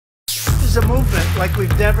is a movement like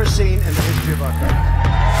we've never seen in the history of our country.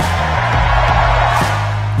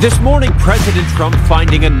 This morning, President Trump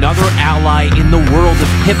finding another ally in the world of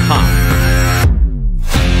hip-hop.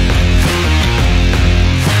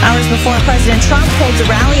 Hours before President Trump holds a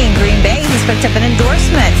rally in Green Bay, he's picked up an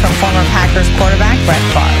endorsement from former Packers quarterback Brett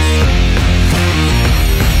Favre.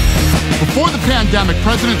 Before the pandemic,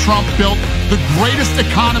 President Trump built the greatest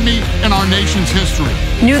economy in our nation's history.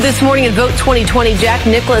 New this morning in Vote 2020, Jack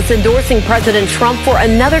Nicklaus endorsing President Trump for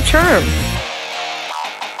another term.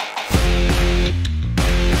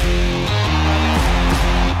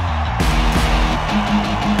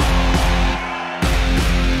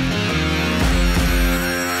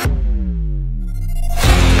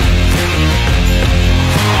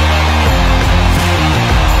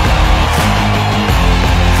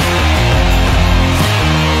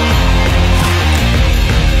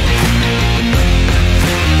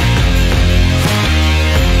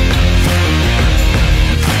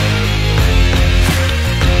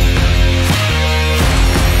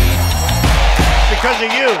 Because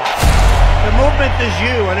of you. The movement is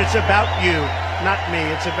you, and it's about you, not me.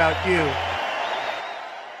 It's about you.